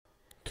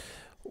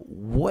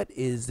What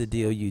is the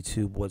deal,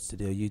 YouTube? What's the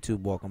deal,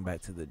 YouTube? Welcome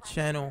back to the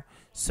channel.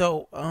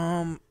 So,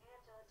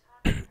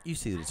 you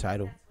see the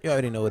title. You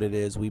already know what it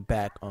is. We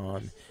back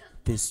on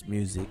this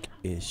music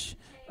ish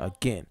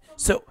again.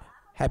 So,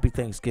 happy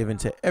Thanksgiving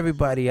to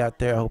everybody out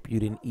there. I hope you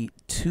didn't eat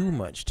too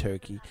much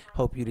turkey.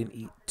 Hope you didn't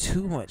eat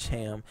too much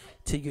ham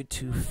till you're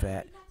too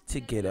fat to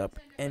get up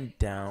and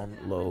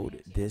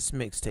download this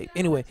mixtape.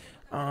 Anyway,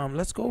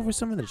 let's go over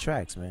some of the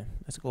tracks, man.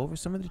 Let's go over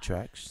some of the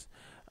tracks.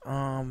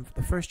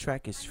 The first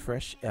track is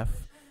Fresh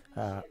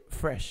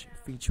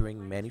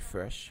featuring Manny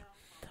Fresh.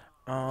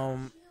 I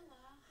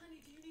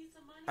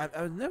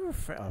was never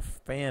a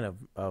fan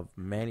of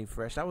Manny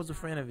Fresh. I was a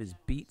fan of his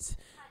beats,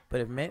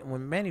 but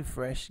when Manny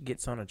Fresh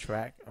gets on a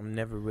track, I'm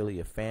never really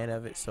a fan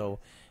of it. So,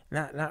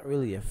 not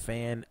really a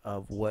fan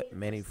of what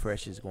Manny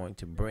Fresh is going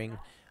to bring.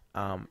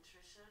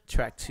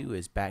 Track 2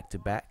 is Back to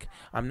Back.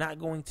 I'm not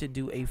going to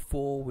do a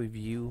full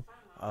review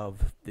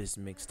of this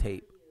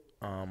mixtape.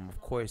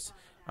 Of course,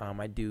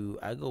 I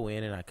go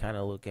in and I kind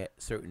of look at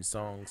certain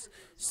songs.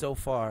 So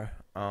far,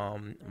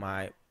 what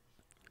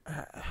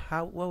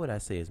would I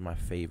say is my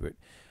favorite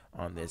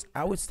on this?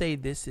 I would say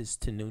this is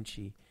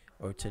Tanucci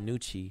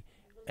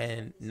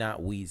and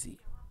not Wheezy.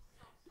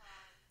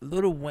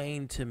 Lil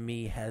Wayne to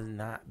me has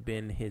not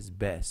been his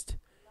best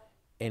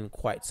in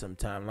quite some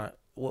time. Like,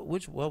 what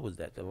was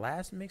that? The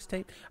last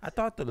mixtape? I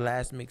thought the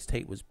last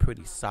mixtape was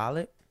pretty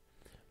solid,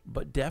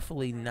 but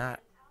definitely not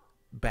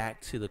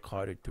back to the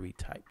Carter 3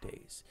 type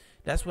days.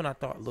 That's when I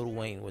thought Lil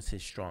Wayne was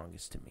his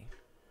strongest to me.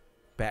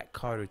 Back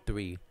Carter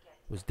 3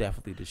 was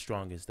definitely the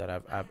strongest that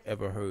I've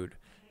ever heard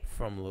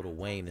from Lil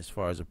Wayne as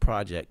far as a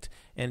project.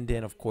 And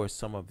then, of course,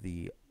 some of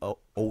the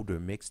older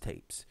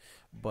mixtapes.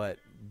 But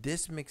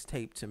this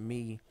mixtape to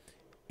me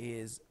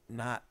is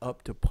not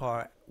up to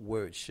par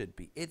where it should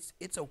be. It's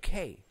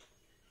okay,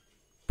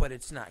 but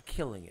it's not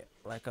killing it.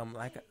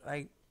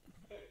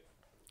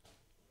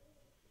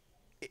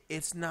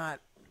 It's not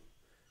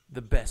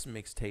the best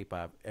mixtape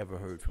I've ever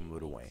heard from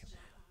Lil Wayne.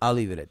 I'll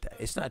leave it at that.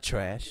 It's not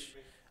trash.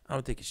 I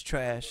don't think it's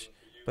trash,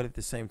 but at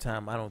the same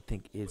time, I don't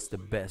think it's the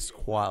best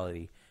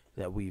quality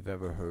that we've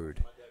ever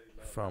heard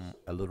from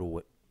a little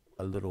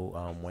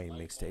Wayne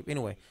mixtape.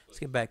 Anyway, let's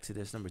get back to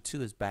this. Number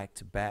 2 is Back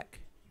to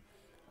Back.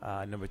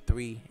 Number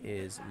 3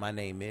 is My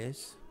Name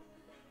Is.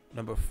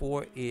 Number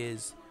 4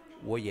 is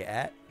Where You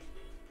At.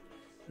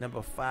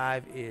 Number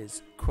 5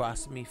 is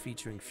Cross Me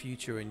featuring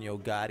Future and Yo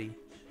Gotti.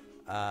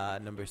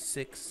 Number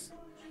 6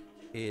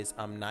 is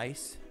I'm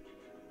Nice.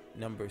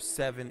 Number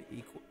 7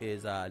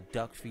 is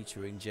Duck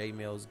featuring J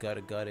Mills,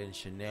 Gutta Gutta, and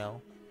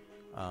Chanel.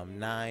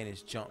 9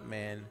 is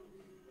Jumpman.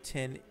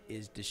 10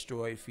 is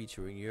Destroy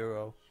featuring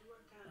Euro.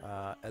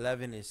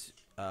 11 is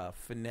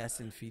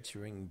Finessin'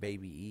 featuring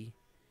Baby E.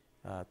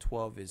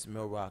 12 is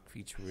Mill Rock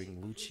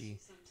featuring Lucci,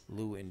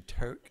 Lou, and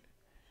Turk.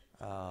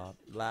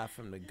 Live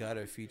from the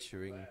Gutter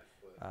featuring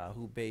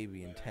Who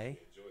Baby and Tay.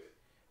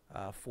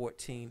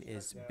 14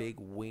 is Big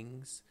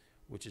Wings,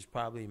 which is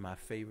probably my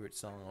favorite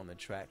song on the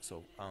track.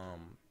 So,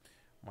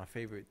 my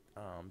favorite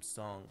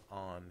song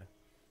on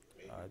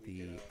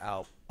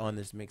on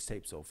this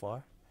mixtape so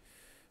far.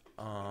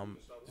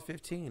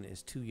 15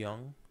 is Too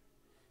Young.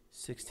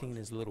 16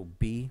 is Little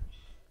B.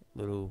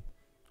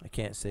 I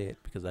can't say it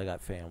because I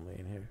got family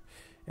in here.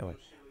 Anyway,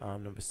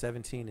 number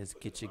 17 is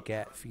Get Your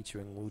Gat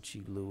featuring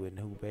Lucci, Lou, and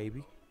Who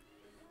Baby.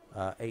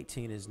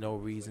 18 is No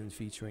Reason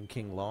featuring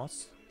King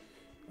Loss.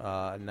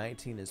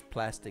 19 is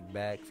Plastic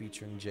Bag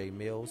featuring J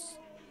Mills.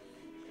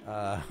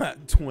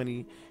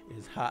 20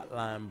 is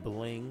Hotline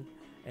Bling.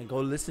 And go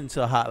listen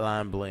to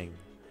Hotline Bling.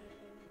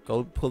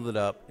 Go pull it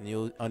up and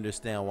you'll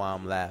understand why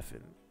I'm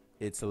laughing.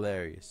 It's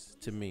hilarious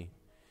to me.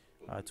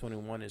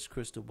 21 is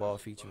Crystal Ball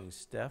featuring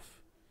Steph.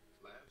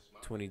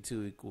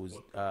 22 equals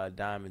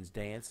Diamonds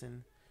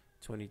Dancing.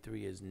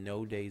 23 is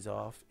No Days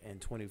Off. And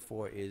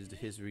 24 is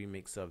his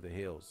remix of The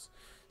Hills.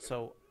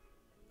 So,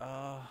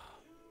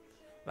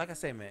 like I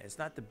say, man, it's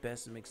not the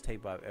best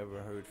mixtape I've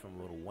ever heard from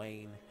Lil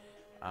Wayne.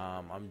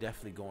 I'm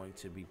definitely going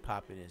to be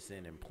popping this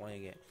in and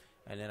playing it,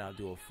 and then I'll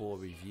do a full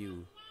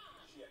review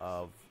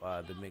of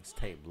the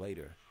mixtape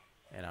later,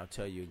 and I'll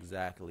tell you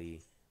exactly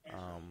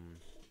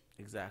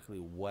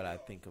what I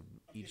think of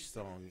each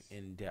song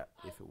in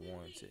depth if it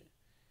warrants it.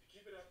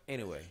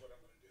 Anyway,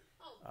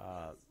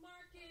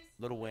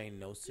 Lil Wayne,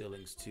 No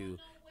Ceilings 2.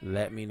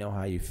 Let me know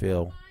how you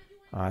feel.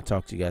 I'll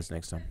talk to you guys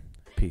next time.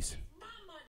 Peace.